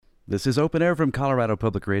This is Open Air from Colorado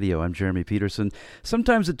Public Radio. I'm Jeremy Peterson.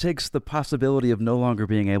 Sometimes it takes the possibility of no longer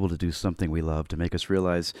being able to do something we love to make us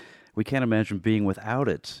realize we can't imagine being without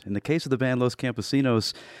it. In the case of the band Los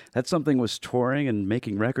Campesinos, that something was touring and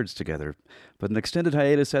making records together. But an extended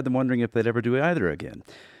hiatus had them wondering if they'd ever do either again.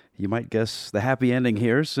 You might guess the happy ending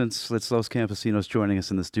here, since it's Los Campesinos joining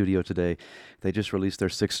us in the studio today. They just released their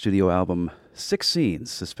sixth studio album, Six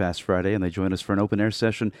Scenes, this past Friday, and they joined us for an open-air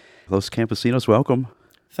session. Los Campesinos, welcome.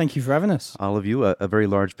 Thank you for having us. All of you, a very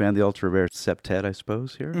large band, the ultra-rare septet, I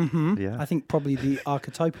suppose, here? Mm-hmm. Yeah. I think probably the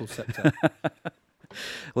archetypal septet.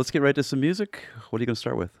 Let's get right to some music. What are you going to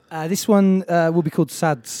start with? This one will be called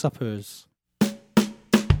Sad Suppers.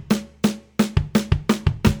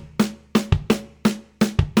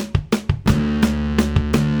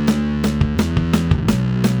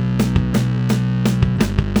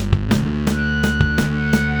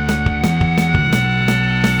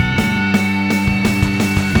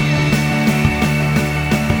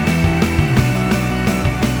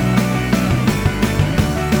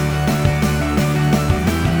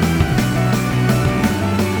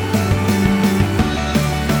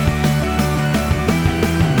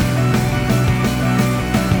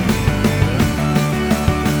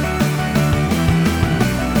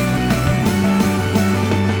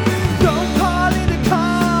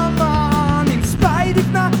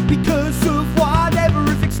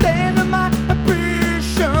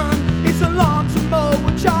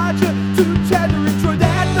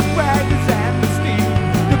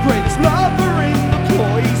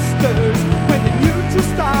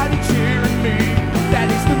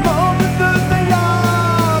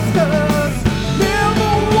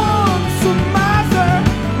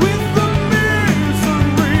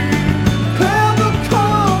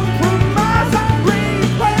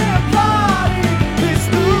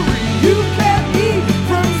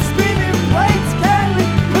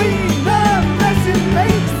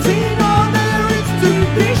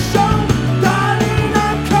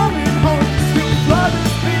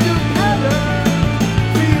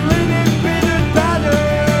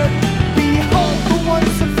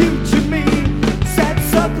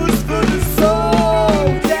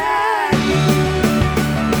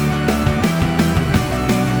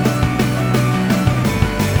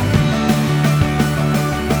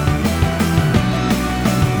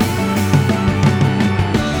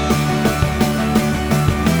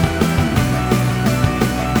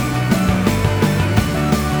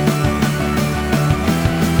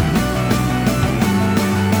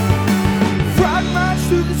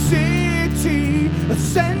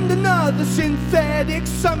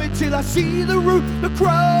 Till I see the roof, the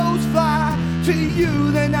crows fly to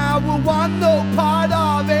you, then I will want no part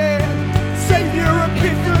of it. Save your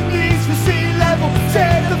epiphanies for sea level,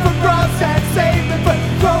 save them for grass and save them for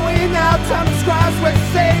throwing out time's grass, where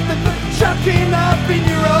save them for chucking up in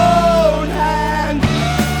your own hand.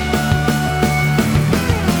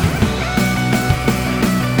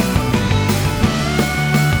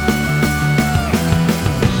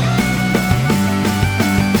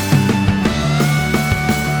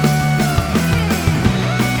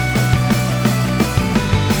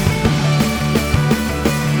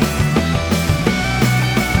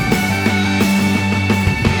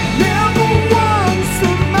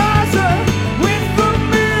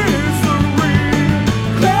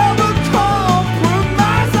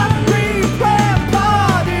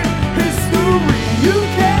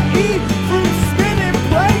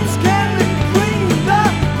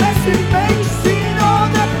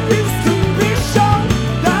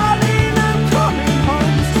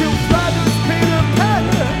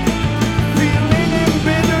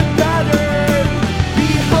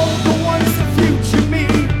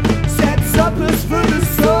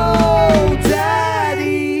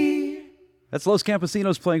 That's Los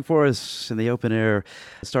Campesinos playing for us in the open air,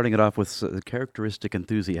 starting it off with characteristic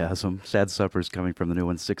enthusiasm. Sad Suppers coming from the new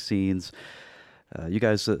one, Six Scenes. You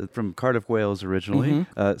guys from Cardiff, Wales originally.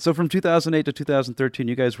 Mm-hmm. So from 2008 to 2013,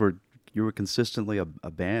 you were consistently a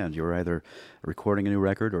band. You were either recording a new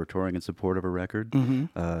record or touring in support of a record.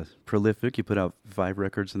 Mm-hmm. Prolific, you put out 5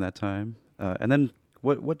 records in that time. And then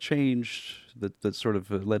what changed that sort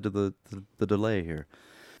of led to the delay here?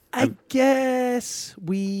 I guess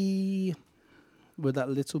we were that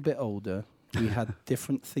little bit older. We had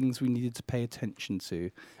different things we needed to pay attention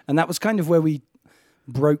to. And that was kind of where we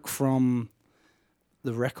broke from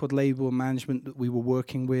the record label management that we were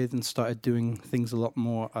working with and started doing things a lot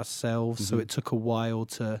more ourselves. Mm-hmm. So it took a while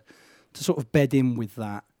to sort of bed in with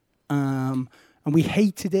that. And we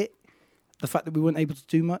hated it, the fact that we weren't able to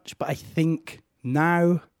do much. But I think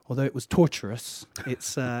now, although it was torturous,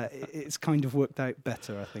 it's kind of worked out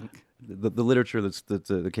better, I think. The literature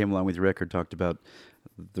that came along with your record talked about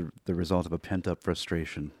the result of a pent-up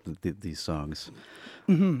frustration, these songs.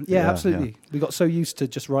 Mm-hmm. Yeah, absolutely. Yeah. We got so used to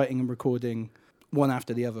just writing and recording one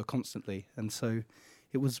after the other constantly, and so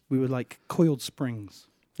we were like coiled springs.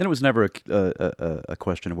 And it was never a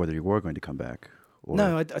question of whether you were going to come back. Or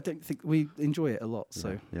No, I don't think we enjoy it a lot,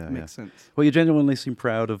 so it makes sense. Well, you genuinely seem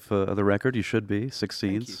proud of the record. You should be. 6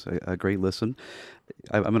 scenes, a great listen.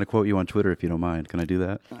 I'm going to quote you on Twitter if you don't mind. Can I do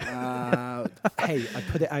that? Hey, I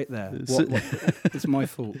put it out there. It's my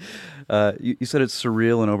fault. You said it's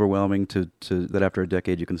surreal and overwhelming to that after a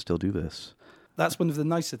decade you can still do this. That's one of the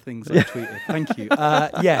nicer things I tweeted. Thank you.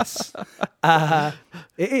 Yes,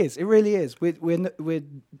 it is. It really is. We're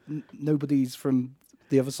nobodies from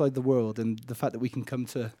the other side of the world, and the fact that we can come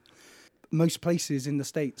to most places in the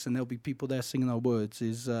States and there'll be people there singing our words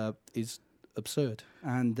is absurd,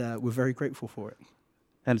 and we're very grateful for it.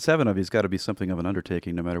 And 7 of you's got to be something of an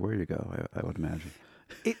undertaking, no matter where you go. I would imagine.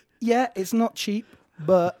 It's not cheap,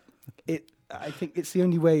 but I think it's the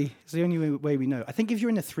only way. It's the only way we know. I think if you're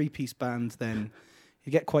in a 3-piece band, then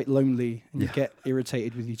you get quite lonely and you get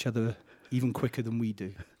irritated with each other even quicker than we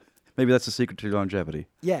do. Maybe that's the secret to longevity.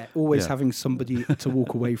 Yeah, always having somebody to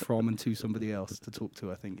walk away from and to somebody else to talk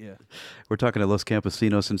to, I think, yeah. We're talking to Los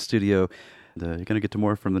Campesinos in studio. And, you're going to get to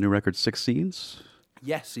more from the new record, 6 Scenes?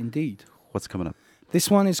 Yes, indeed. What's coming up? This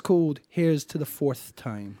one is called Here's to the 4th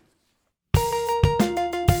Time.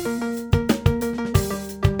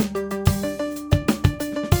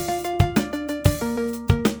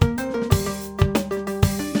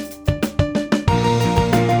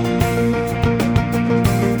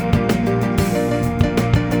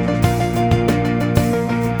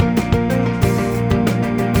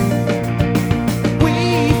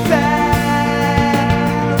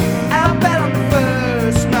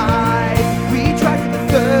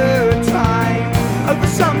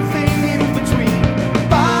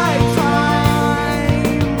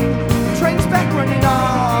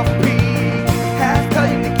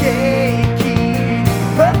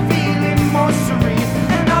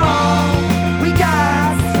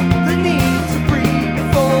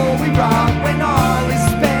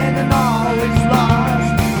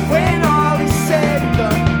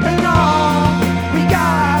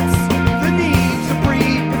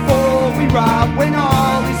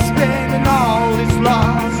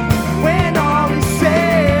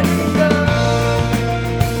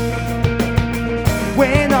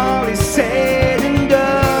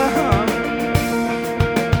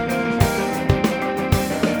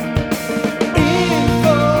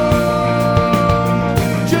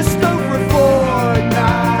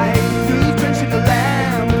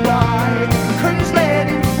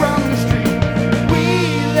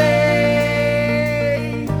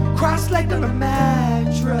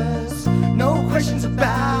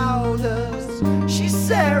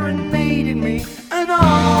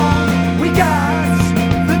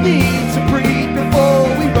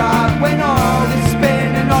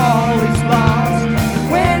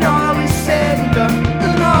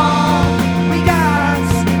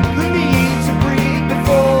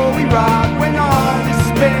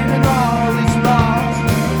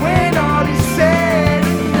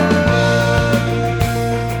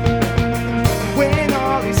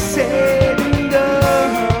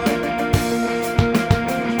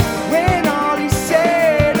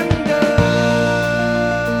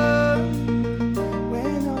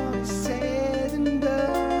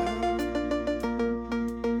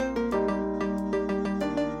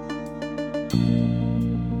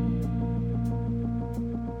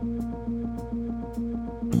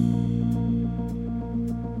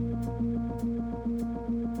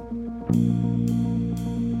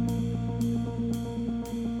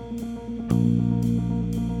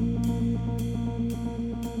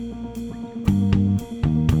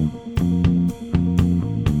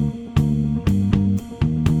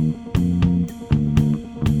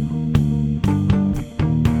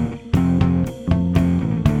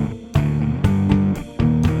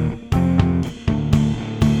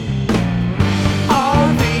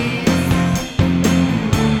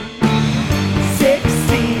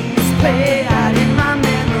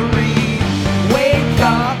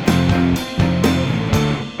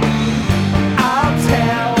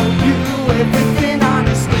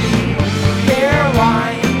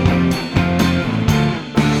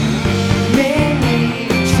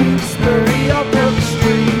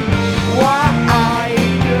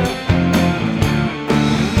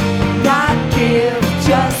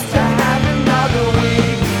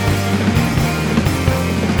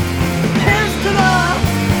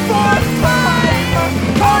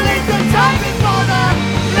 Calling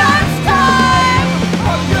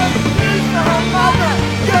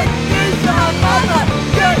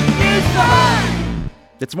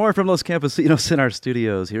It's more from Los Campesinos in our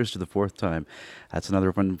studios. Here's to the fourth time. That's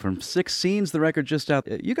another one from Six Scenes, the record just out.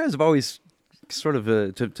 You guys have always sort of,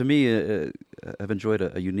 to me, have enjoyed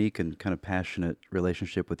a unique and kind of passionate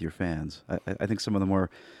relationship with your fans. I think some of the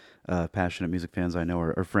more passionate music fans I know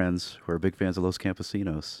are friends who are big fans of Los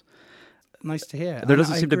Campesinos. Nice to hear. There And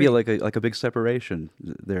doesn't I seem to be agree. like a big separation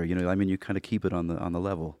there. You know, I mean, you kind of keep it on the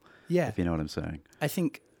level. Yeah. If you know what I'm saying. I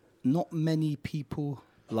think not many people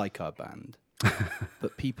like our band,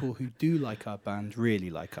 but people who do like our band really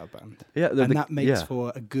like our band. Yeah, And that makes yeah.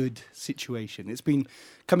 for a good situation. It's been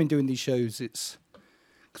coming doing these shows, it's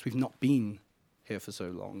because we've not been here for so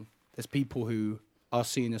long. There's people who are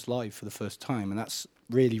seeing us live for the first time, and that's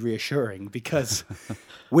really reassuring because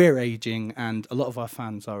we're aging and a lot of our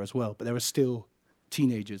fans are as well, but there are still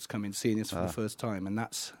teenagers coming seeing us for the first time, and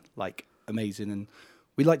that's like amazing. And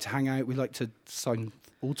we like to hang out, we like to sign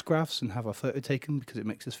autographs and have our photo taken because it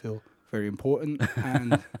makes us feel very important,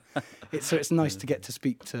 and it's nice to get to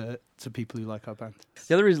speak to people who like our band.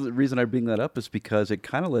 The other reason I bring that up is because it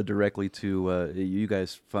kind of led directly to you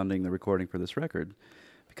guys funding the recording for this record,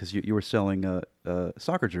 because you were selling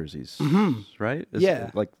soccer jerseys, right?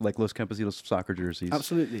 Yeah. like Los Campesinos soccer jerseys.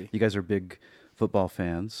 Absolutely. You guys are big football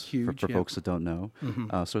fans, Huge, for yeah. folks that don't know.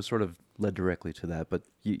 So it sort of led directly to that, but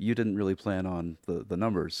you didn't really plan on the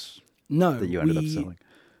numbers No, that you ended up selling.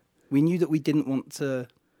 we knew that we didn't want to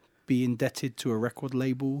be indebted to a record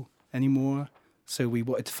label anymore, so we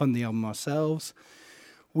wanted to fund the album ourselves.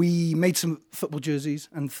 We made some football jerseys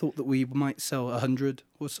and thought that we might sell 100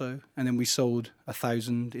 or so, and then we sold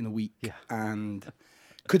 1,000 in a week, Yeah. and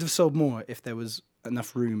could have sold more if there was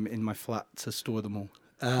enough room in my flat to store them all.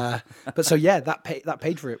 But so yeah, that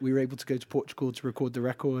paid for it. We were able to go to Portugal to record the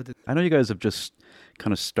record. I know you guys have just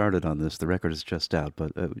kind of started on this. The record is just out,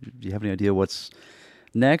 but do you have any idea what's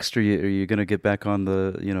next? Are you going to get back on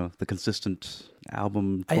the consistent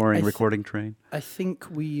album touring recording train? I think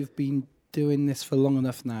we've been doing this for long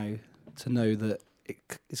enough now to know that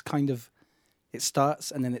it's kind of, it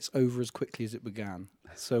starts and then it's over as quickly as it began.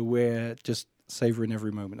 So we're just savoring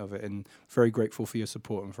every moment of it and very grateful for your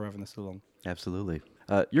support and for having us along. Absolutely.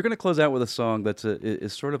 You're going to close out with a song that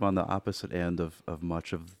is sort of on the opposite end of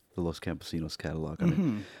much of the Los Campesinos catalog. I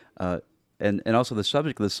mean, and also the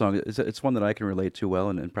subject of the song, it's one that I can relate to well,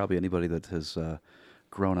 and probably anybody that has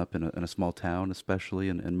grown up in a small town, especially,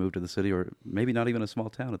 and moved to the city, or maybe not even a small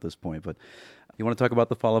town at this point. But you want to talk about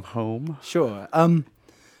The Fall of Home? Sure. I'm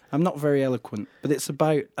not very eloquent, but it's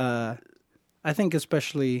about, I think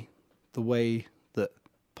especially the way that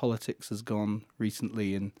politics has gone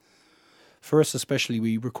recently, and for us especially,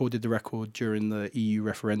 we recorded the record during the EU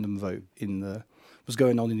referendum vote was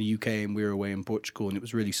going on in the UK, and we were away in Portugal, and it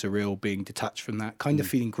was really surreal being detached from that, kind of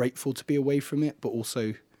feeling grateful to be away from it, but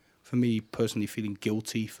also for me personally feeling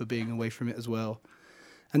guilty for being away from it as well.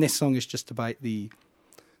 And this song is just about the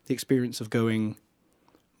experience of going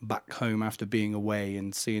back home after being away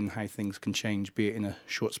and seeing how things can change, be it in a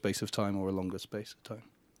short space of time or a longer space of time.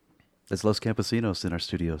 It's Los Campesinos in our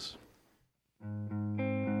studios.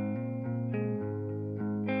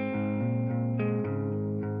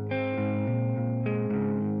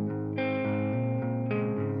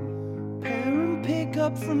 Parent pick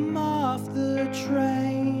up from off the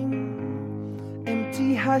train,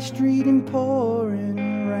 empty high street in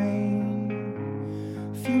pouring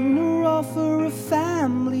rain, funeral for a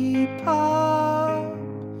family pub,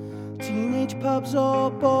 teenage pubs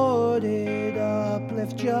all boarded up,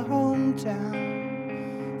 left your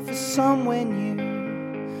hometown for somewhere new.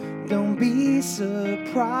 Don't be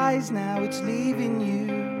surprised now it's leaving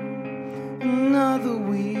you. Another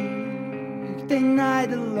weekday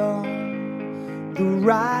night alone, the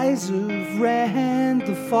rise of rent,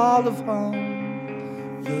 the fall of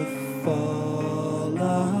home, the fall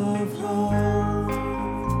of home.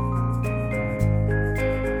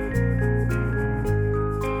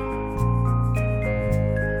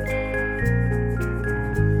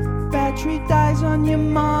 Battery dies on your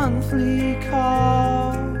monthly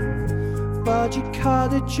car, budget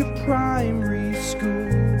cut at your primary school.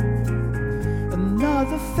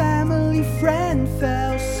 Another family friend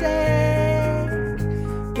fell sick,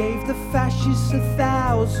 gave the fascists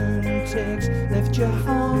 1,000 ticks, left your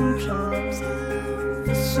hometown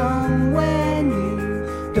for somewhere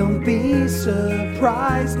new. Don't be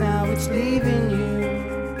surprised now it's leaving you.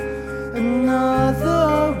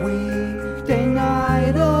 Another weekday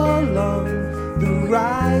night alone, the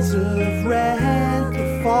rise of rent,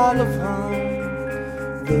 the fall of home,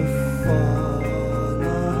 the fall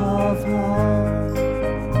of home.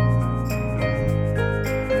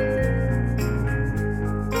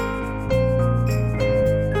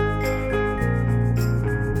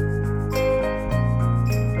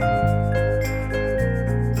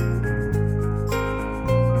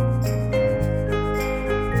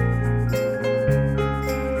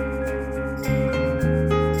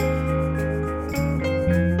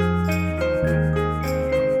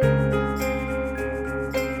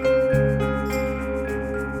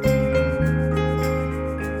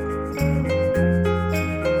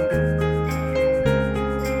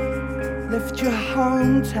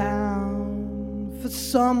 hometown for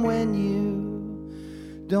somewhere new.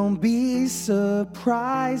 Don't be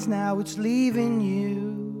surprised now it's leaving you.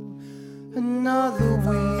 Another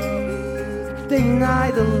weekday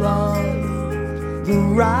night alone. The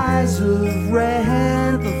rise of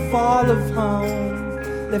rent, the fall of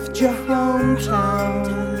home. Left your hometown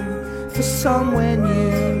for somewhere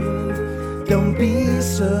new. Don't be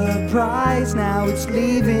surprised now it's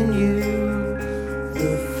leaving you.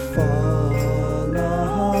 The fall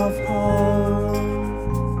of home.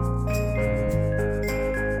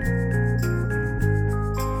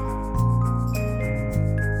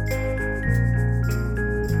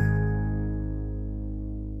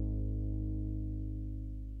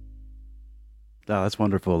 Oh, that's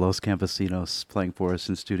wonderful. Los Campesinos playing for us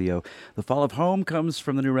in studio. The Fall of Home comes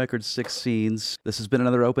from the new record, Six Scenes. This has been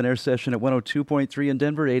another open air session at 102.3 in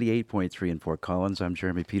Denver, 88.3 in Fort Collins. I'm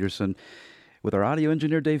Jeremy Peterson with our audio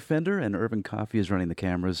engineer, Dave Fender, and Irvin Coffey is running the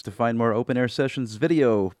cameras. To find more open air sessions,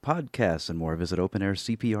 video, podcasts, and more, visit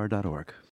openaircpr.org.